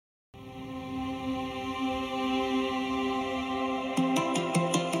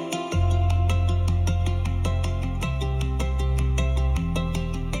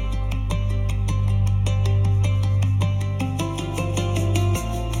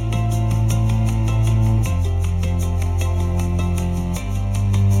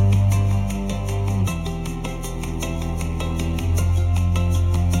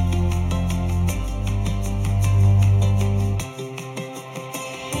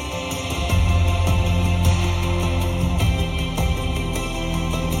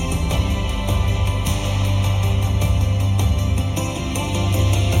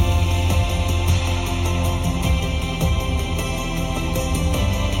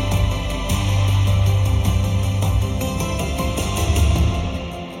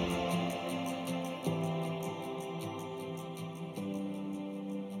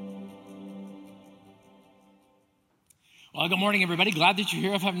Good morning, everybody. Glad that you're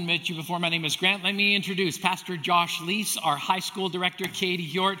here. If I haven't met you before, my name is Grant. Let me introduce Pastor Josh Leese, our high school director, Katie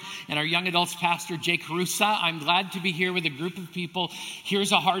Hjort, and our young adults pastor, Jake Carusa. I'm glad to be here with a group of people.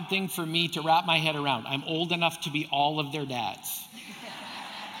 Here's a hard thing for me to wrap my head around. I'm old enough to be all of their dads.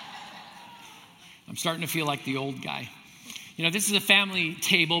 I'm starting to feel like the old guy. You know, this is a family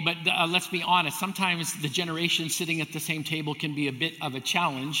table, but let's be honest. Sometimes the generation sitting at the same table can be a bit of a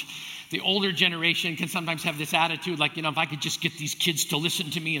challenge. The older generation can sometimes have this attitude like, if I could just get these kids to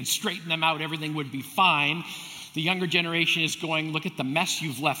listen to me and straighten them out, everything would be fine. The younger generation is going, look at the mess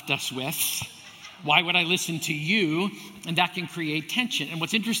you've left us with. Why would I listen to you? And that can create tension. And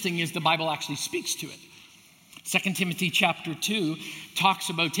what's interesting is the Bible actually speaks to it. 2 Timothy chapter 2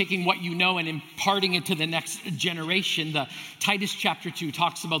 talks about taking what you know and imparting it to the next generation. The Titus chapter 2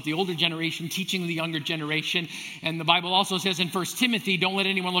 talks about the older generation teaching the younger generation. And the Bible also says in 1 Timothy, don't let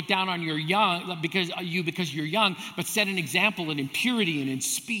anyone look down on your young because you're young, but set an example in purity and in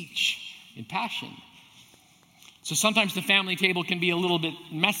speech, in passion. So sometimes the family table can be a little bit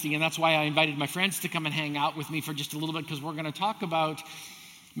messy, and that's why I invited my friends to come and hang out with me for just a little bit, because we're going to talk about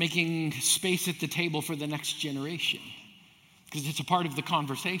making space at the table for the next generation, because it's a part of the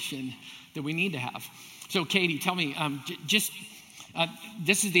conversation that we need to have. So Katie, tell me,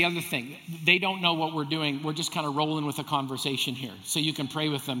 this is the other thing. They don't know what we're doing. We're just kind of rolling with a conversation here. So you can pray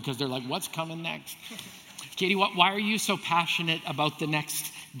with them because they're like, what's coming next? Katie, why are you so passionate about the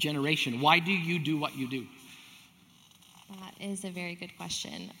next generation? Why do you do what you do? That is a very good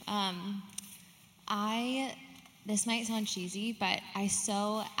question. This might sound cheesy, but I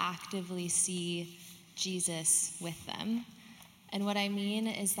so actively see Jesus with them. And what I mean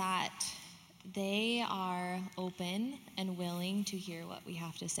is that they are open and willing to hear what we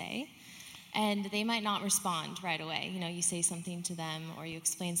have to say. And they might not respond right away. You say something to them or you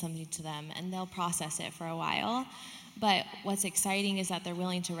explain something to them and they'll process it for a while. But what's exciting is that they're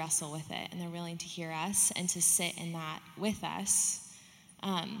willing to wrestle with it and they're willing to hear us and to sit in that with us.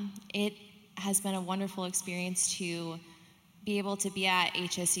 It has been a wonderful experience to be able to be at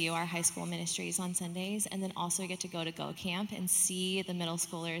HSU, our high school ministries, on Sundays, and then also get to go to Go Camp and see the middle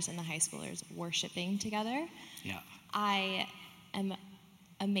schoolers and the high schoolers worshiping together. Yeah. I am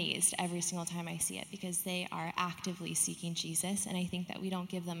amazed every single time I see it because they are actively seeking Jesus, and I think that we don't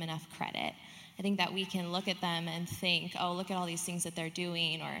give them enough credit. I think that we can look at them and think, oh, look at all these things that they're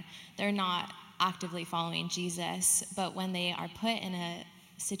doing, or they're not actively following Jesus. But when they are put in a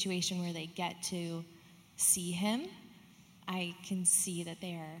situation where they get to see him, I can see that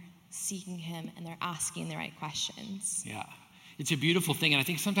they are seeking him and they're asking the right questions. Yeah, it's a beautiful thing. And I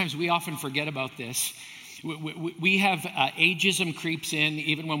think sometimes we often forget about this. We have ageism creeps in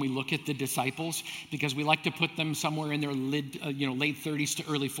even when we look at the disciples, because we like to put them somewhere in their late 30s to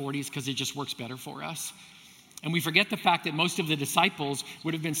early 40s because it just works better for us. And we forget the fact that most of the disciples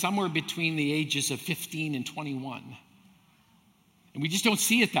would have been somewhere between the ages of 15 and 21. And we just don't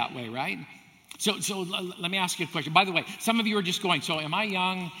see it that way, right? So let me ask you a question. By the way, some of you are just going, so am I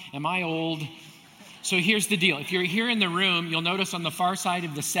young? Am I old? So here's the deal. If you're here in the room, you'll notice on the far side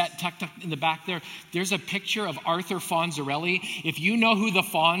of the set, tucked in the back there, there's a picture of Arthur Fonzarelli. If you know who the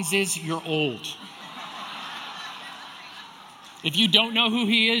Fonz is, you're old. If you don't know who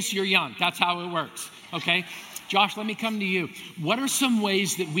he is, you're young. That's how it works, okay? Josh, let me come to you. What are some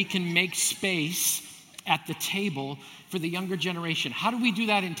ways that we can make space at the table for the younger generation? How do we do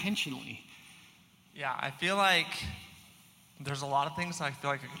that intentionally? Yeah, I feel like there's a lot of things I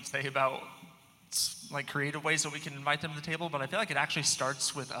feel like I can say about like creative ways that we can invite them to the table, but I feel like it actually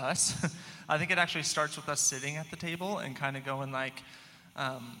starts with us. I think it actually starts with us sitting at the table and kind of going like,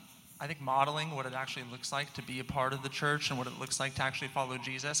 I think modeling what it actually looks like to be a part of the church and what it looks like to actually follow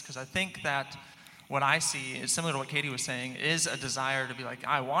Jesus. Because I think that what I see is similar to what Katie was saying, is a desire to be like,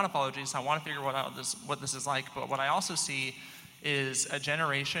 I want to follow Jesus. I want to figure out what this is like. But what I also see is a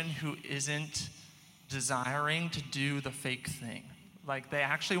generation who isn't desiring to do the fake thing. Like they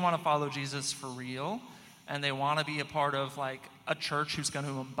actually want to follow Jesus for real, and they want to be a part of like a church who's going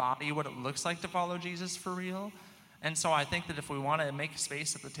to embody what it looks like to follow Jesus for real. And so I think that if we want to make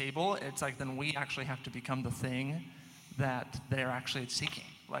space at the table, it's like then we actually have to become the thing that they're actually seeking.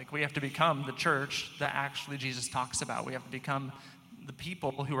 Like we have to become the church that actually Jesus talks about. We have to become the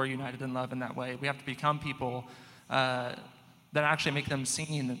people who are united in love in that way. We have to become people that actually make them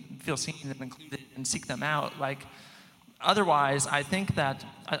seen and feel seen and included and seek them out. Like otherwise, I think that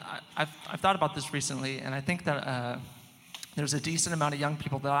I've thought about this recently, and I think that there's a decent amount of young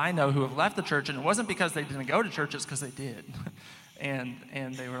people that I know who have left the church, and it wasn't because they didn't go to church, it's because they did.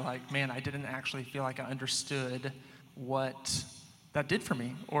 and they were like, man, I didn't actually feel like I understood what that did for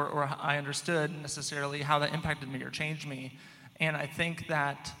me, or I understood necessarily how that impacted me or changed me. And I think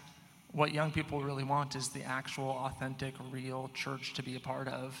that what young people really want is the actual, authentic, real church to be a part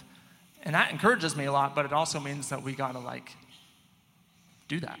of. And that encourages me a lot, but it also means that we got to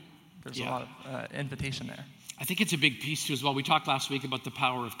do that. There's a lot of invitation there. I think it's a big piece too as well. We talked last week about the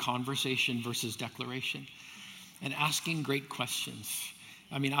power of conversation versus declaration and asking great questions.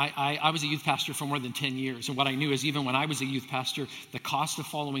 I mean, I was a youth pastor for more than 10 years. And what I knew is even when I was a youth pastor, the cost of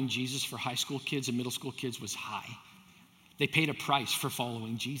following Jesus for high school kids and middle school kids was high. They paid a price for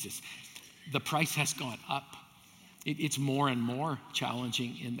following Jesus. The price has gone up. It's more and more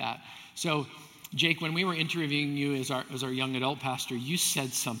challenging in that. So, Jake, when we were interviewing you as our young adult pastor, you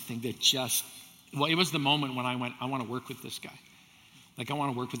said something that it was the moment when I went, I want to work with this guy. I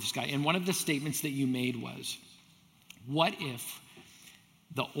want to work with this guy. And one of the statements that you made was, what if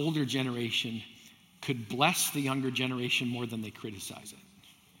the older generation could bless the younger generation more than they criticize it?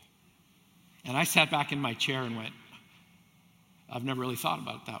 And I sat back in my chair and went, I've never really thought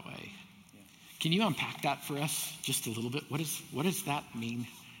about it that way. Yeah. Can you unpack that for us just a little bit? What does that mean?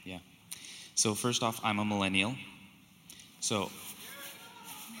 Yeah. So first off, I'm a millennial. So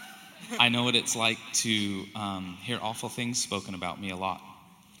I know what it's like to hear awful things spoken about me a lot.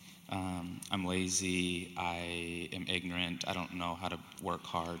 I'm lazy, I am ignorant, I don't know how to work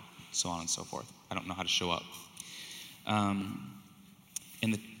hard, so on and so forth. I don't know how to show up.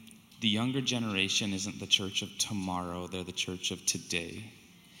 And the younger generation isn't the church of tomorrow, they're the church of today.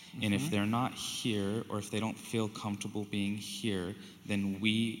 Mm-hmm. And if they're not here, or if they don't feel comfortable being here, then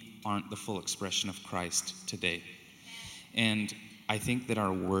we aren't the full expression of Christ today. And I think that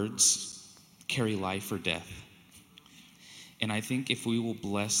our words carry life or death. And I think if we will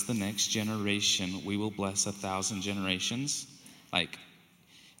bless the next generation, we will bless 1,000 generations. Like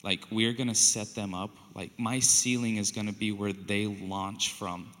we're going to set them up. Like my ceiling is going to be where they launch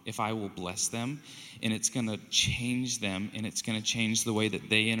from if I will bless them. And it's going to change them, and it's going to change the way that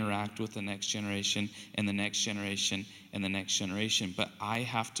they interact with the next generation and the next generation and the next generation. But I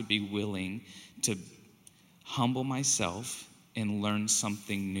have to be willing to humble myself and learn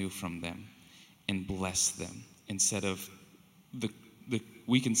something new from them and bless them instead of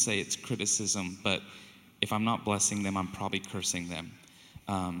we can say it's criticism, but if I'm not blessing them, I'm probably cursing them.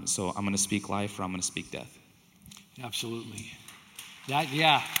 So I'm going to speak life or I'm going to speak death. Absolutely.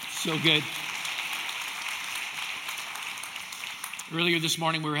 So good. Earlier this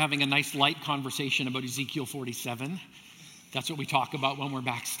morning, we were having a nice light conversation about Ezekiel 47. That's what we talk about when we're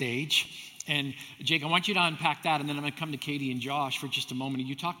backstage. And Jake, I want you to unpack that, and then I'm going to come to Katie and Josh for just a moment.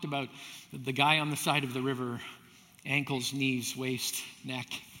 You talked about the guy on the side of the river, ankles, knees, waist, neck.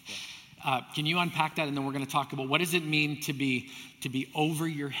 Can you unpack that, and then we're going to talk about what does it mean to be over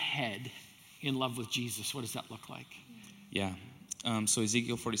your head in love with Jesus? What does that look like? Yeah. So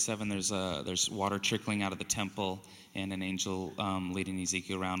Ezekiel 47, there's water trickling out of the temple, and an angel leading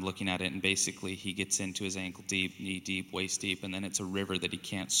Ezekiel around looking at it, and basically he gets into his ankle deep, knee deep, waist deep, and then it's a river that he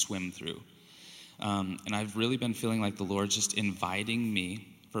can't swim through. And I've really been feeling like the Lord's just inviting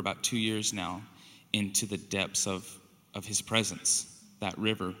me for about 2 years now into the depths of his presence, that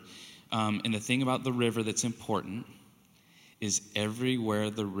river. And the thing about the river that's important is everywhere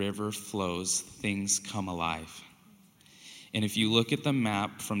the river flows, things come alive. And if you look at the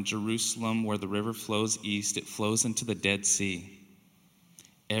map from Jerusalem where the river flows east, it flows into the Dead Sea.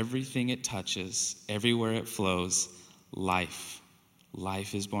 Everything it touches, everywhere it flows, life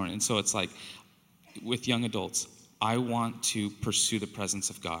is born. And so it's like with young adults, I want to pursue the presence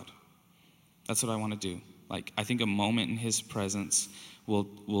of God. That's what I want to do. Like, I think a moment in his presence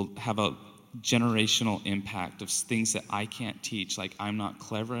will have a generational impact of things that I can't teach. Like, I'm not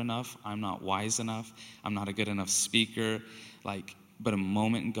clever enough, I'm not wise enough, I'm not a good enough speaker. But a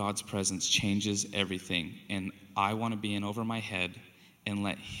moment in God's presence changes everything. And I want to be in over my head and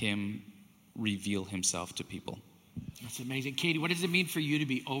let him reveal himself to people. That's amazing. Katie, what does it mean for you to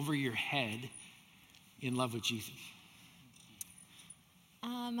be over your head in love with Jesus?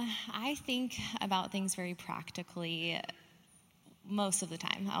 I think about things very practically most of the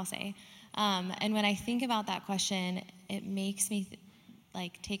time, I'll say. And when I think about that question, it makes me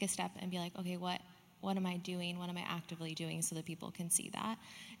take a step and be like, okay, what am I doing? What am I actively doing so that people can see that?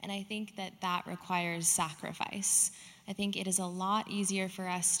 And I think that requires sacrifice. I think it is a lot easier for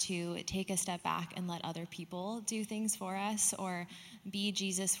us to take a step back and let other people do things for us or be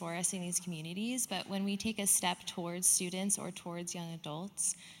Jesus for us in these communities. But when we take a step towards students or towards young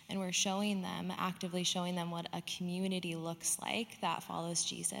adults and we're actively showing them what a community looks like that follows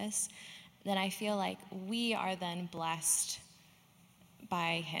Jesus, then I feel like we are then blessed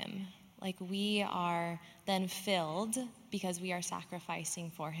by him. Like, we are then filled because we are sacrificing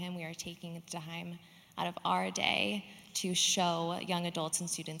for him. We are taking time out of our day to show young adults and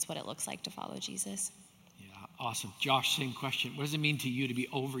students what it looks like to follow Jesus. Yeah, awesome. Josh, same question. What does it mean to you to be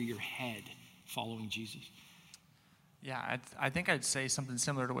over your head following Jesus? Yeah, I think I'd say something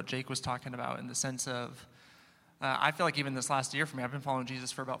similar to what Jake was talking about, in the sense of, I feel like even this last year for me, I've been following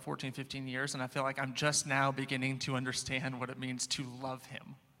Jesus for about 14, 15 years, and I feel like I'm just now beginning to understand what it means to love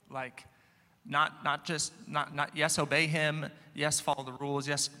him. Like, not yes, obey him, yes, follow the rules,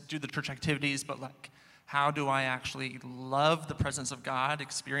 yes, do the church activities, but like, how do I actually love the presence of God,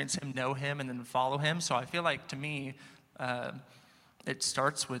 experience him, know him, and then follow him? So I feel like, to me, it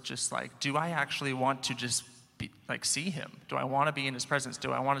starts with just like, do I actually want to just see him? Do I want to be in his presence?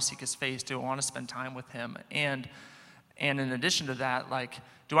 Do I want to seek his face? Do I want to spend time with him? And in addition to that, like,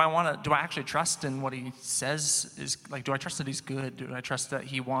 do I actually trust in what he says is, like, do I trust that he's good? Do I trust that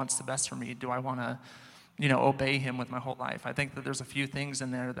he wants the best for me? Do I want to, obey him with my whole life? I think that there's a few things in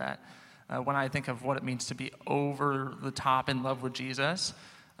there that, when I think of what it means to be over the top in love with Jesus,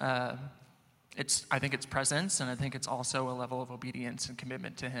 I think it's presence, and I think it's also a level of obedience and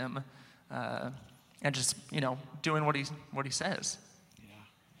commitment to him, and just, doing what he says. Yeah.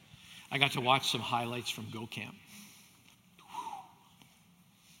 I got to watch some highlights from Go Camp.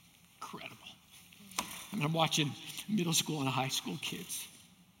 Incredible. I mean, I'm watching middle school and high school kids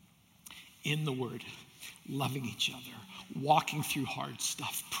in the Word, loving each other, walking through hard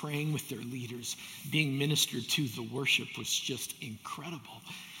stuff, praying with their leaders, being ministered to. The worship was just incredible.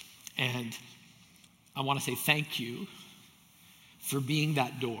 And I want to say thank you for being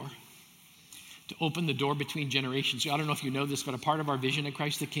that door, to open the door between generations. I don't know if you know this, but a part of our vision at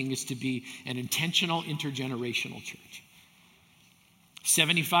Christ the King is to be an intentional intergenerational church.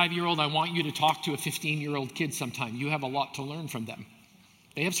 75-year-old, I want you to talk to a 15-year-old kid sometime. You have a lot to learn from them.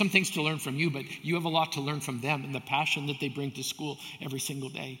 They have some things to learn from you, but you have a lot to learn from them and the passion that they bring to school every single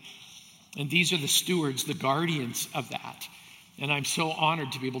day. And these are the stewards, the guardians of that. And I'm so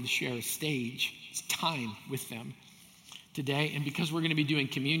honored to be able to share a stage, time with them today. And because we're going to be doing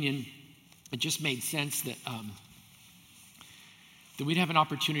communion, it just made sense that we'd have an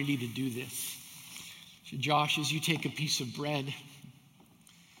opportunity to do this. So Josh, as you take a piece of bread,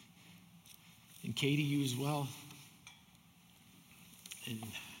 and Katie, you as well, and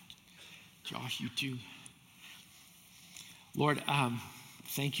Josh, you too. Lord,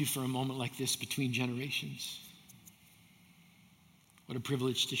 thank you for a moment like this between generations. What a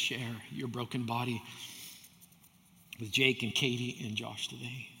privilege to share your broken body with Jake and Katie and Josh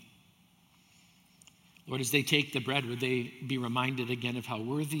today. Lord, as they take the bread, would they be reminded again of how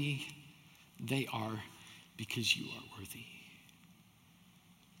worthy they are because you are worthy.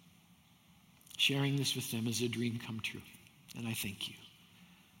 Sharing this with them is a dream come true. And I thank you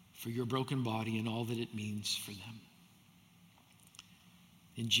for your broken body and all that it means for them.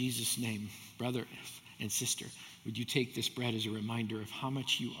 In Jesus' name, brother and sister, would you take this bread as a reminder of how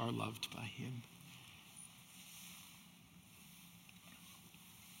much you are loved by him?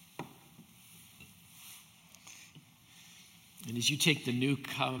 And as you take the new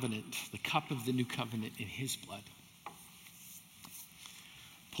covenant, the cup of the new covenant in his blood,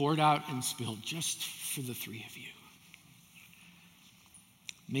 poured out and spilled just for the three of you,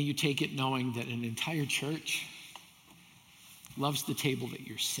 may you take it knowing that an entire church loves the table that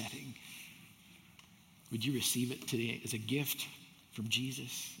you're setting. Would you receive it today as a gift from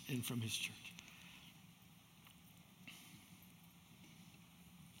Jesus and from his church?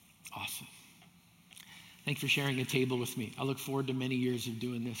 Awesome. Thanks for sharing a table with me. I look forward to many years of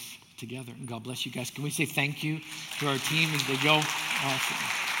doing this together. And God bless you guys. Can we say thank you to our team as they go? Awesome.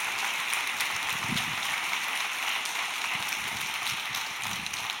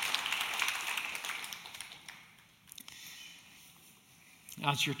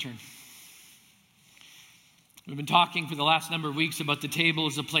 Now it's your turn. We've been talking for the last number of weeks about the table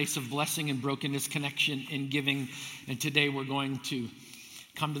as a place of blessing and brokenness, connection and giving. And today we're going to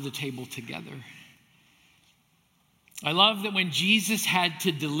come to the table together. I love that when Jesus had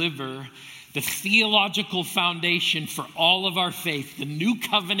to deliver the theological foundation for all of our faith, the new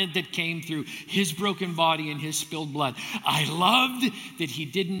covenant that came through his broken body and his spilled blood, I loved that he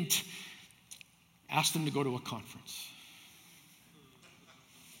didn't ask them to go to a conference.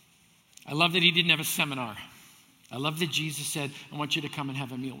 I love that he didn't have a seminar. I love that Jesus said, I want you to come and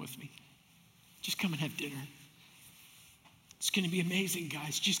have a meal with me. Just come and have dinner. It's going to be amazing,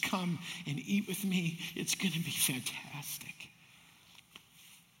 guys. Just come and eat with me. It's going to be fantastic.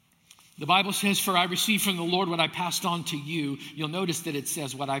 The Bible says, for I received from the Lord what I passed on to you. You'll notice that it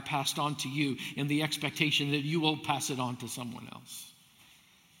says what I passed on to you in the expectation that you will pass it on to someone else.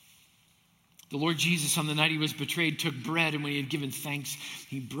 The Lord Jesus, on the night he was betrayed, took bread, and when he had given thanks,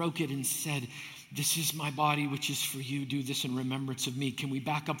 he broke it and said, "This is my body, which is for you. Do this in remembrance of me." Can we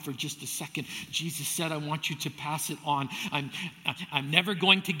back up for just a second? Jesus said, "I want you to pass it on." I'm never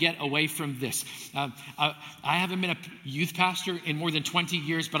going to get away from this. I haven't been a youth pastor in more than 20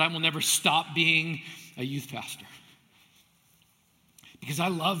 years, but I will never stop being a youth pastor. Because I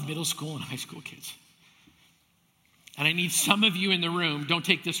love middle school and high school kids. And I need some of you in the room, don't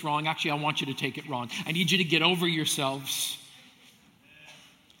take this wrong. Actually, I want you to take it wrong. I need you to get over yourselves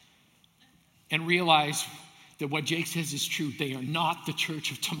and realize that what Jake says is true. They are not the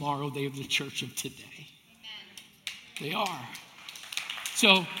church of tomorrow. They are the church of today. Amen. They are.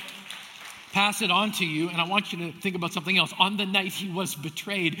 So pass it on to you, and I want you to think about something else. On the night he was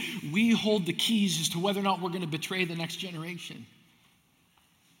betrayed, we hold the keys as to whether or not we're going to betray the next generation.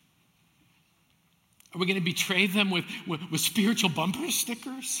 Are we going to betray them with spiritual bumper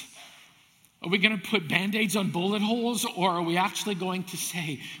stickers? Are we going to put Band-Aids on bullet holes? Or are we actually going to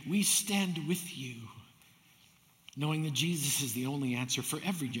say, we stand with you, knowing that Jesus is the only answer for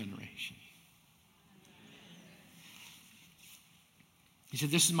every generation? He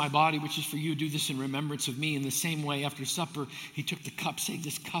said, "This is my body, which is for you. Do this in remembrance of me." In the same way, after supper, he took the cup, saying,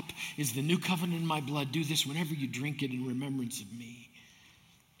 "This cup is the new covenant in my blood. Do this whenever you drink it in remembrance of me.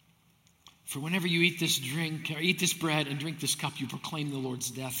 For whenever you eat this bread and drink this cup, you proclaim the Lord's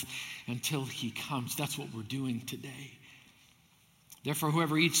death until he comes." That's what we're doing today. "Therefore,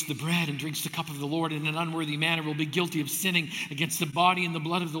 whoever eats the bread and drinks the cup of the Lord in an unworthy manner will be guilty of sinning against the body and the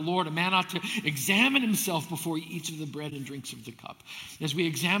blood of the Lord. A man ought to examine himself before he eats of the bread and drinks of the cup." As we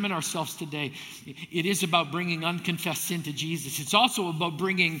examine ourselves today, it is about bringing unconfessed sin to Jesus. It's also about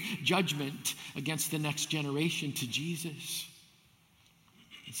bringing judgment against the next generation to Jesus.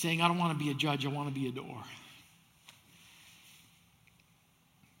 It's saying, I don't want to be a judge, I want to be a door.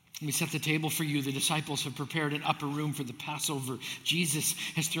 Let me set the table for you. The disciples have prepared an upper room for the Passover. Jesus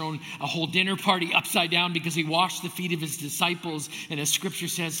has thrown a whole dinner party upside down because he washed the feet of his disciples. And as scripture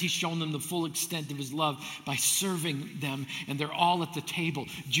says, he's shown them the full extent of his love by serving them. And they're all at the table.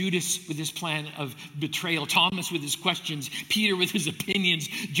 Judas with his plan of betrayal. Thomas with his questions. Peter with his opinions.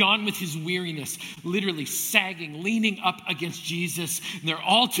 John with his weariness. Literally sagging, leaning up against Jesus. And they're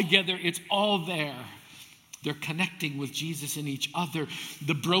all together. It's all there. They're connecting with Jesus and each other.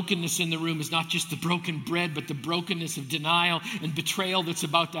 The brokenness in the room is not just the broken bread, but the brokenness of denial and betrayal that's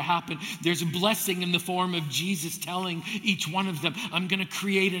about to happen. There's a blessing in the form of Jesus telling each one of them, I'm going to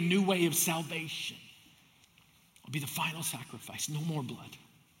create a new way of salvation. I'll be the final sacrifice. No more blood.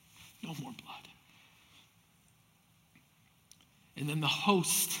 No more blood. And then the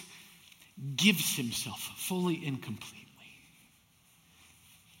host gives himself fully and completely.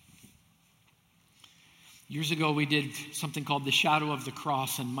 Years ago, we did something called the Shadow of the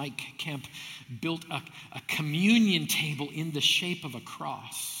Cross, and Mike Kemp built a communion table in the shape of a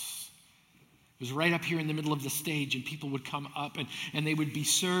cross. It was right up here in the middle of the stage, and people would come up, and they would be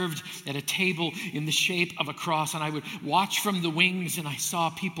served at a table in the shape of a cross. And I would watch from the wings, and I saw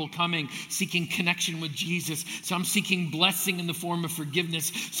people coming, seeking connection with Jesus. Some seeking blessing in the form of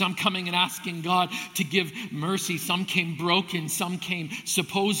forgiveness. Some coming and asking God to give mercy. Some came broken. Some came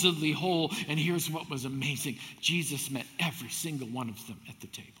supposedly whole. And here's what was amazing. Jesus met every single one of them at the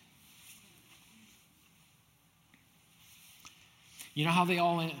table. You know how they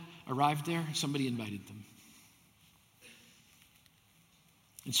all arrived there? Somebody invited them.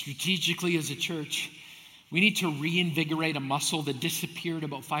 And strategically as a church, we need to reinvigorate a muscle that disappeared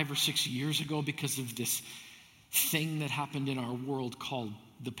about 5 or 6 years ago because of this thing that happened in our world called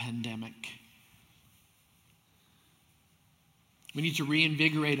the pandemic. We need to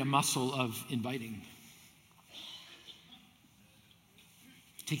reinvigorate a muscle of inviting,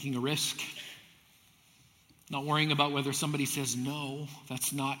 taking a risk, not worrying about whether somebody says no.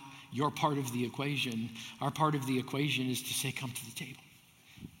 That's not your part of the equation. Our part of the equation is to say, come to the table.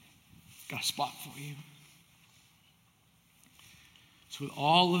 Got a spot for you. So with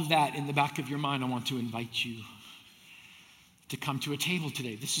all of that in the back of your mind, I want to invite you to come to a table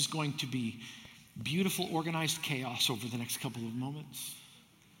today. This is going to be beautiful, organized chaos over the next couple of moments.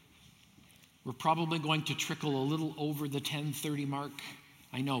 We're probably going to trickle a little over the 10:30 mark.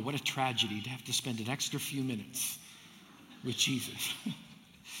 I know, what a tragedy to have to spend an extra few minutes with Jesus.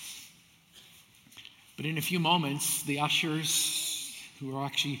 But in a few moments, the ushers, who are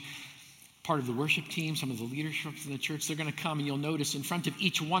actually part of the worship team, some of the leadership in the church, they're going to come, and you'll notice in front of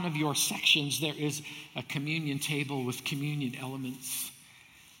each one of your sections, there is a communion table with communion elements.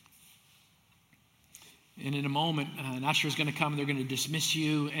 And in a moment, an usher is going to come, and they're going to dismiss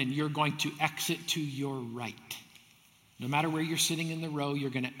you, and you're going to exit to your right. No matter where you're sitting in the row,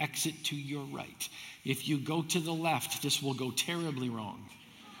 you're going to exit to your right. If you go to the left, this will go terribly wrong.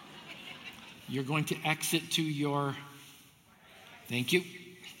 You're going to exit to your, thank you.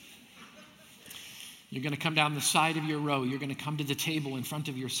 You're going to come down the side of your row. You're going to come to the table in front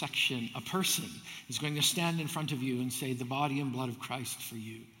of your section. A person is going to stand in front of you and say, the body and blood of Christ for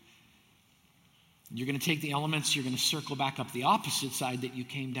you. You're going to take the elements. You're going to circle back up the opposite side that you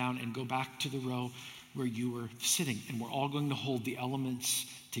came down and go back to the row where you were sitting. And we're all going to hold the elements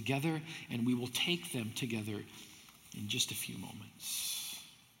together, and we will take them together in just a few moments.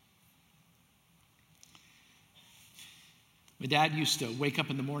 My dad used to wake up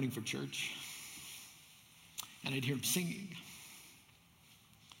in the morning for church, and I'd hear him singing.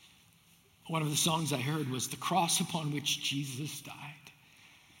 One of the songs I heard was, "The cross upon which Jesus died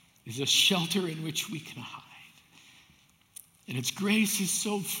is a shelter in which we can hide. And its grace is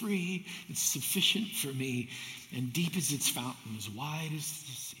so free, it's sufficient for me, and deep as its fountain, as wide as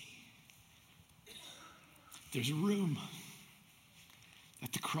the sea." There's room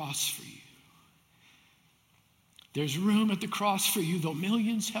at the cross for you. There's room at the cross for you. Though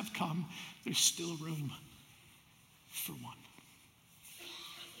millions have come, there's still room for one.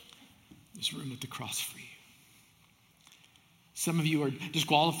 There's room at the cross for you. Some of you are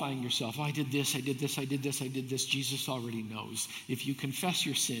disqualifying yourself. Oh, I did this, I did this, I did this, I did this. Jesus already knows. If you confess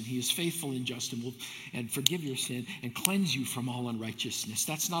your sin, he is faithful and just and will forgive your sin and cleanse you from all unrighteousness.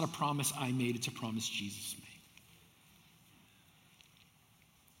 That's not a promise I made. It's a promise Jesus made.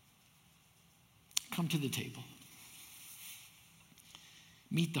 Come to the table.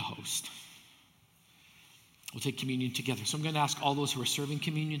 Meet the host. We'll take communion together. So I'm going to ask all those who are serving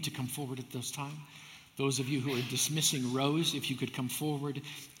communion to come forward at this time. Those of you who are dismissing rows, if you could come forward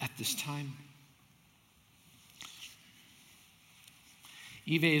at this time.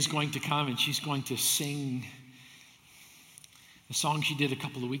 Eve is going to come and she's going to sing a song she did a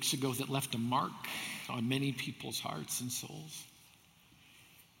couple of weeks ago that left a mark on many people's hearts and souls.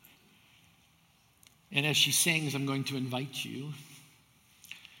 And as she sings, I'm going to invite you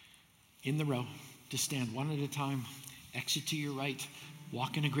in the row to stand one at a time, exit to your right,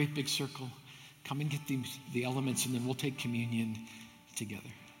 walk in a great big circle, come and get the elements, and then we'll take communion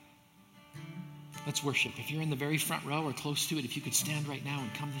together. Let's worship. If you're in the very front row or close to it, if you could stand right now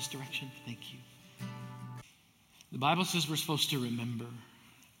and come this direction, thank you. The Bible says we're supposed to remember.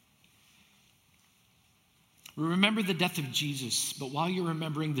 We remember the death of Jesus, but while you're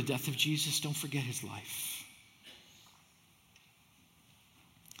remembering the death of Jesus, don't forget his life.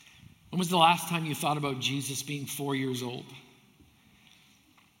 When was the last time you thought about Jesus being 4 years old,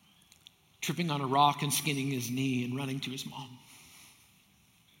 tripping on a rock and skinning his knee and running to his mom?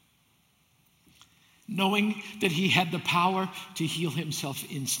 Knowing that he had the power to heal himself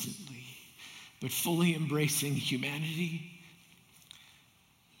instantly, but fully embracing humanity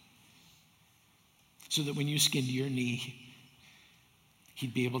so that when you skinned your knee,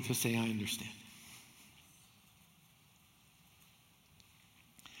 he'd be able to say, I understand.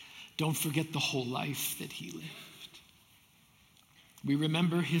 Don't forget the whole life that he lived. We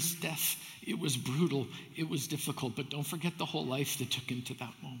remember his death. It was brutal. It was difficult. But don't forget the whole life that took him to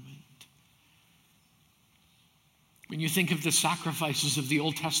that moment. When you think of the sacrifices of the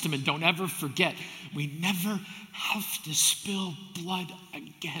Old Testament, don't ever forget, we never have to spill blood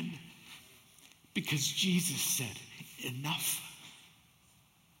again. Because Jesus said, enough.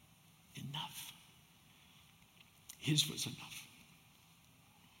 Enough. His was enough.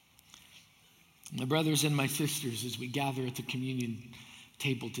 My brothers and my sisters, as we gather at the communion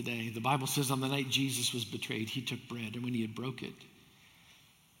table today, the Bible says on the night Jesus was betrayed, he took bread, and when he had broke it,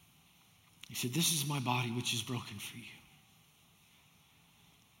 he said, this is my body which is broken for you.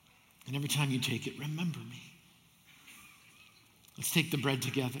 And every time you take it, remember me. Let's take the bread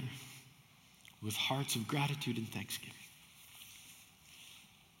together with hearts of gratitude and thanksgiving.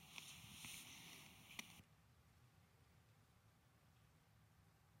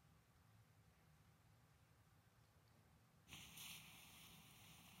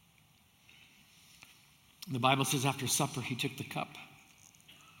 The Bible says after supper, he took the cup.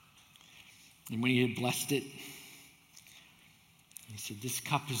 And when he had blessed it, he said, this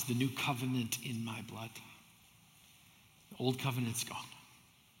cup is the new covenant in my blood. The old covenant's gone.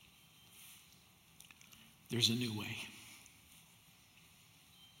 There's a new way.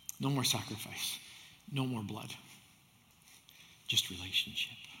 No more sacrifice. No more blood. Just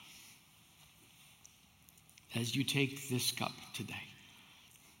relationship. As you take this cup today,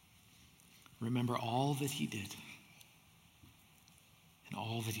 remember all that he did and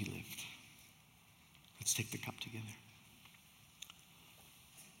all that he lived. Let's take the cup together.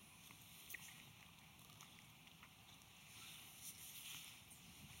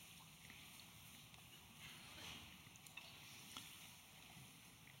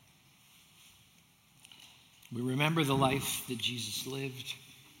 We remember the life that Jesus lived,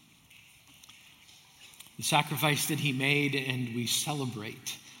 the sacrifice that he made, and we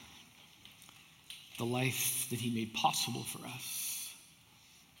celebrate the life that he made possible for us.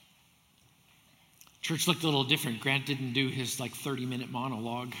 Church looked a little different. Grant didn't do his 30-minute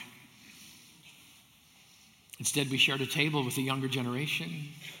monologue. Instead, we shared a table with the younger generation.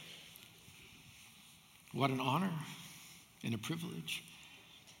 What an honor and a privilege.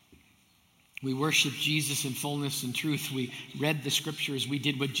 We worshiped Jesus in fullness and truth. We read the scriptures. We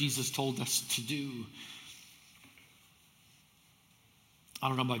did what Jesus told us to do. I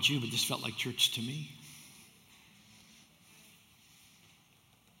don't know about you, but this felt like church to me.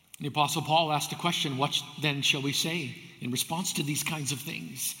 The Apostle Paul asked a question, what then shall we say in response to these kinds of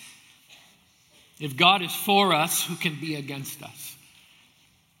things? If God is for us, who can be against us?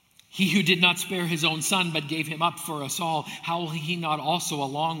 He who did not spare his own son, but gave him up for us all, how will he not also,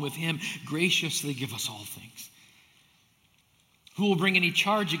 along with him, graciously give us all things? Who will bring any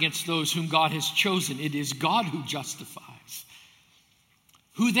charge against those whom God has chosen? It is God who justifies.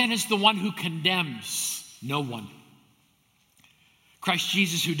 Who then is the one who condemns? No one. Christ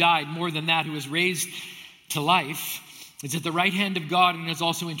Jesus, who died, more than that, who was raised to life, is at the right hand of God and is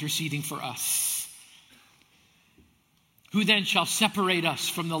also interceding for us. Who then shall separate us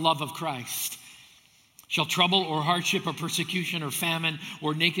from the love of Christ? Shall trouble or hardship or persecution or famine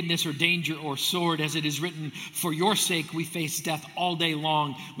or nakedness or danger or sword, as it is written, for your sake we face death all day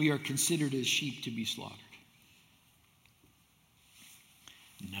long. We are considered as sheep to be slaughtered.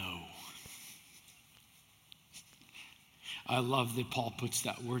 No. I love that Paul puts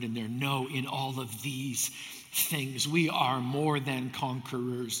that word in there. No, in all of these things, we are more than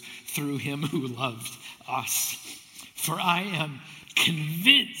conquerors through him who loved us. For I am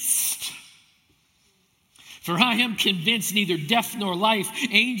convinced neither death nor life,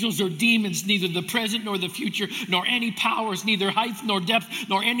 angels or demons, neither the present nor the future, nor any powers, neither height nor depth,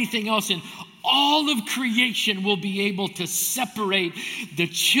 nor anything else in all of creation will be able to separate the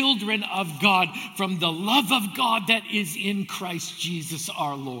children of God from the love of God that is in Christ Jesus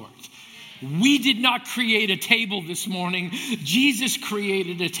our Lord. We did not create a table this morning. Jesus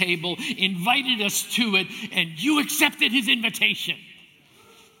created a table, invited us to it, and you accepted his invitation.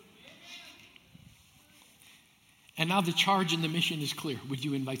 And now the charge and the mission is clear. Would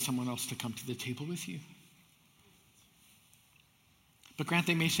you invite someone else to come to the table with you? But Grant,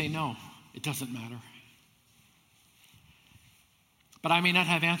 they may say no. It doesn't matter. But I may not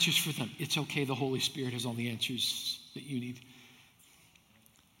have answers for them. It's okay. The Holy Spirit has all the answers that you need.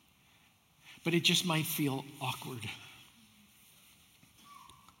 But it just might feel awkward.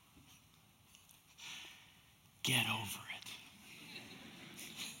 Get over it.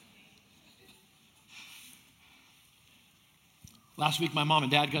 Last week, my mom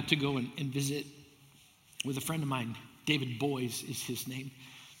and dad got to go and visit with a friend of mine. David Boyes is his name.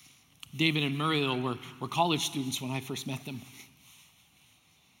 David and Muriel were college students when I first met them.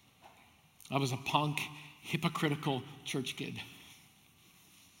 I was a punk, hypocritical church kid.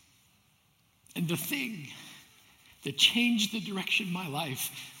 And the thing that changed the direction of my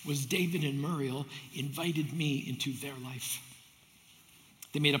life was David and Muriel invited me into their life.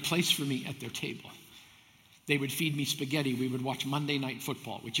 They made a place for me at their table. They would feed me spaghetti. We would watch Monday Night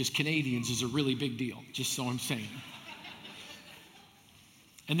Football, which as Canadians is a really big deal, just so I'm saying.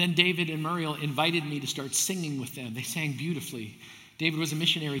 And then David and Muriel invited me to start singing with them. They sang beautifully. David was a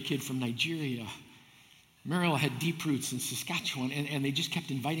missionary kid from Nigeria. Muriel had deep roots in Saskatchewan, and they just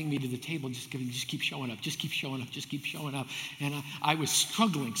kept inviting me to the table, just keep showing up, just keep showing up, just keep showing up. And I was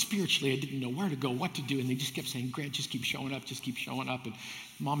struggling spiritually. I didn't know where to go, what to do, and they just kept saying, Grant, just keep showing up, just keep showing up. And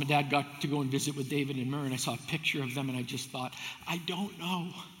Mom and Dad got to go and visit with David and Muriel, and I saw a picture of them, and I just thought, I don't know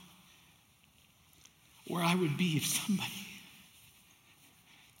where I would be if somebody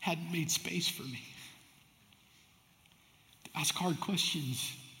hadn't made space for me to ask hard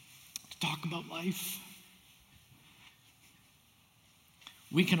questions, to talk about life.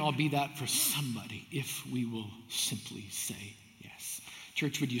 We can all be that for somebody if we will simply say yes.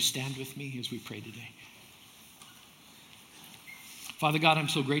 Church, would you stand with me as we pray today? Father God, I'm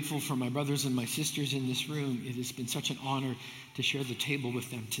so grateful for my brothers and my sisters in this room. It has been such an honor to share the table with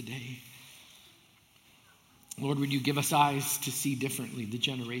them today. Lord, would you give us eyes to see differently the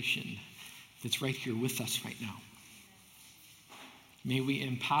generation that's right here with us right now? May we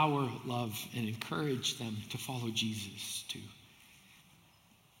empower, love, and encourage them to follow Jesus too.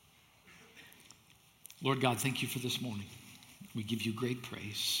 Lord God, thank you for this morning. We give you great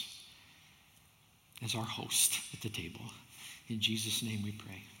praise as our host at the table. In Jesus' name we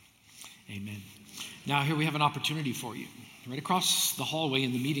pray. Amen. Now here we have an opportunity for you. Right across the hallway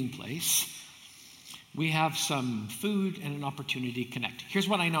in the meeting place, we have some food and an opportunity to connect. Here's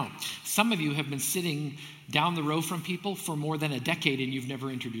what I know. Some of you have been sitting down the row from people for more than a decade and you've never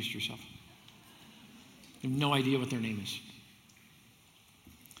introduced yourself. You have no idea what their name is.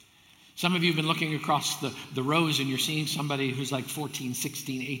 Some of you have been looking across the rows and you're seeing somebody who's like 14,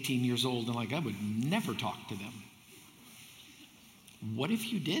 16, 18 years old and like, I would never talk to them. What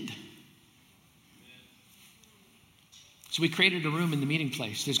if you did? So we created a room in the meeting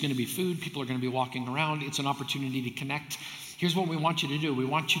place. There's going to be food. People are going to be walking around. It's an opportunity to connect. Here's what we want you to do. We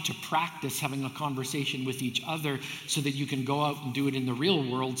want you to practice having a conversation with each other so that you can go out and do it in the real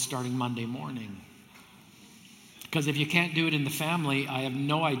world starting Monday morning. Because if you can't do it in the family, I have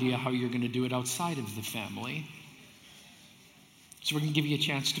no idea how you're going to do it outside of the family. So we're going to give you a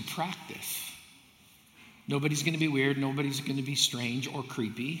chance to practice. Nobody's going to be weird. Nobody's going to be strange or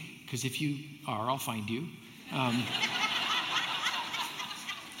creepy. Because if you are, I'll find you.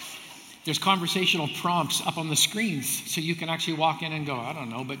 There's conversational prompts up on the screens so you can actually walk in and go, I don't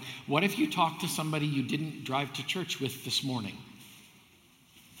know, but what if you talk to somebody you didn't drive to church with this morning?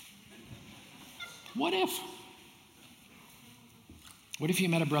 What if? What if you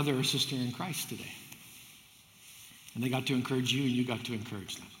met a brother or sister in Christ today? And they got to encourage you and you got to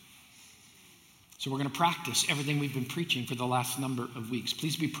encourage them. So we're going to practice everything we've been preaching for the last number of weeks.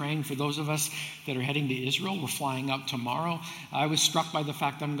 Please be praying for those of us that are heading to Israel. We're flying out tomorrow. I was struck by the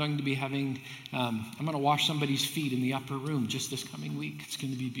fact I'm going to be I'm going to wash somebody's feet in the upper room just this coming week. It's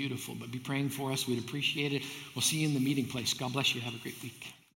going to be beautiful. But be praying for us. We'd appreciate it. We'll see you in the meeting place. God bless you. Have a great week.